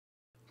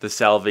The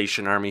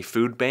Salvation Army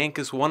Food Bank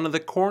is one of the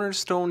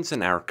cornerstones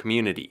in our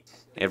community.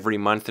 Every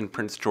month in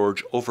Prince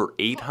George, over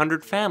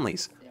 800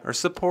 families are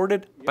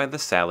supported by the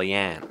Sally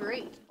Ann.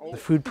 The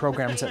food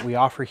programs that we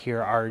offer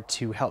here are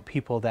to help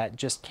people that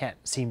just can't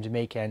seem to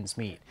make ends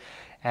meet.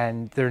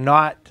 And they're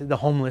not the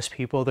homeless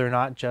people, they're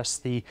not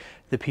just the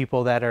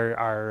people that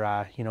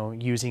are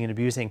using and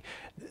abusing.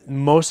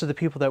 Most of the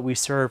people that we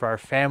serve are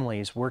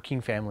families, working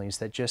families,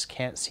 that just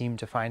can't seem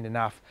to find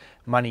enough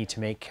money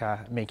to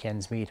make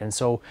ends meet. And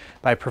so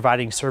by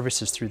providing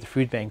services through the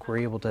food bank, we're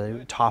able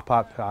to top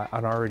up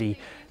an already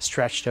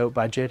stretched out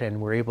budget,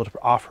 and we're able to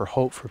offer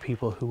hope for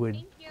people who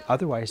would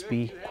otherwise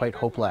be quite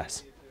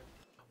hopeless.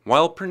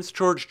 While Prince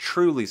George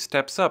truly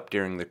steps up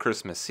during the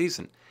Christmas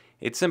season,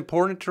 it's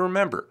important to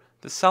remember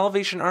the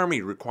Salvation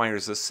Army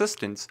requires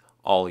assistance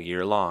all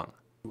year long.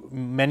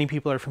 Many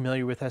people are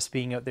familiar with us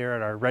being out there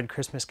at our red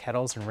Christmas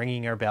kettles and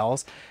ringing our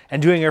bells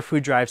and doing our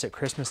food drives at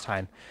Christmas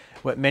time.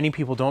 What many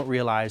people don't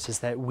realize is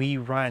that we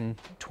run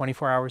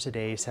 24 hours a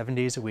day, 7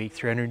 days a week,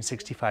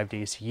 365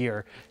 days a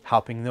year,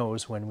 helping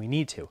those when we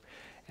need to.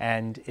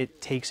 And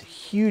it takes a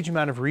huge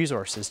amount of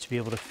resources to be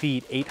able to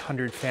feed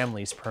 800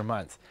 families per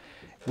month,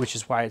 which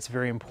is why it's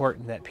very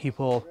important that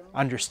people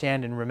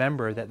understand and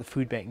remember that the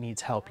food bank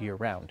needs help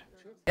year-round.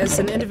 As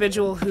an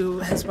individual who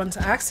has wanted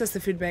to access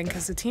the food bank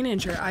as a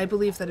teenager, I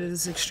believe that it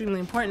is extremely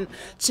important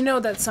to know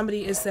that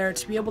somebody is there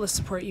to be able to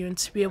support you and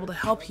to be able to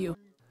help you.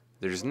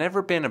 There's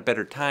never been a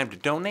better time to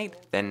donate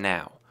than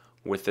now.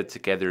 With the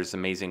Together's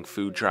Amazing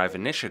Food Drive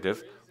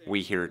initiative,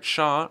 we here at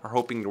Shaw are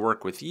hoping to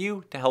work with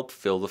you to help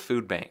fill the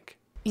food bank.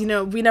 You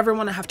know, we never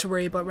want to have to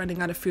worry about running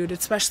out of food,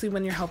 especially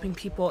when you're helping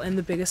people in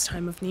the biggest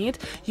time of need.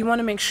 You want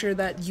to make sure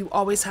that you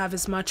always have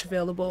as much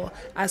available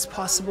as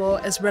possible,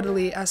 as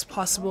readily as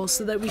possible,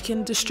 so that we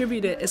can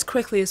distribute it as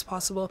quickly as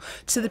possible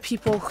to the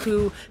people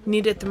who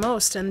need it the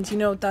most. And, you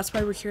know, that's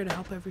why we're here to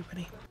help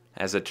everybody.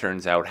 As it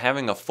turns out,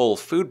 having a full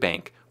food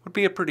bank would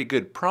be a pretty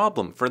good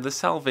problem for the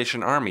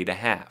Salvation Army to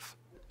have.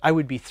 I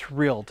would be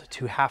thrilled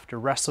to have to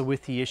wrestle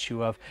with the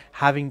issue of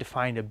having to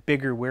find a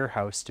bigger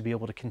warehouse to be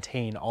able to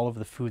contain all of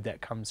the food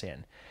that comes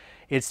in.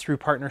 It's through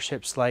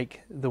partnerships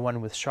like the one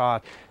with Shaw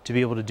to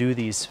be able to do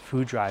these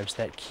food drives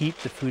that keep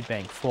the food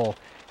bank full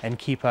and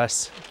keep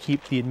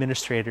the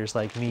administrators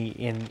like me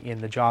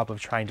in the job of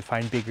trying to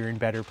find bigger and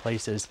better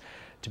places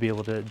to be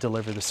able to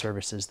deliver the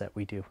services that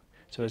we do.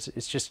 So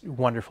it's just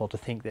wonderful to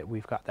think that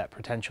we've got that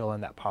potential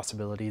and that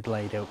possibility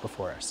laid out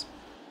before us.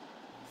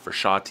 For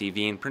Shaw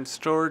TV in Prince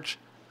George,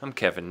 I'm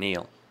Kevin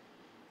Neal.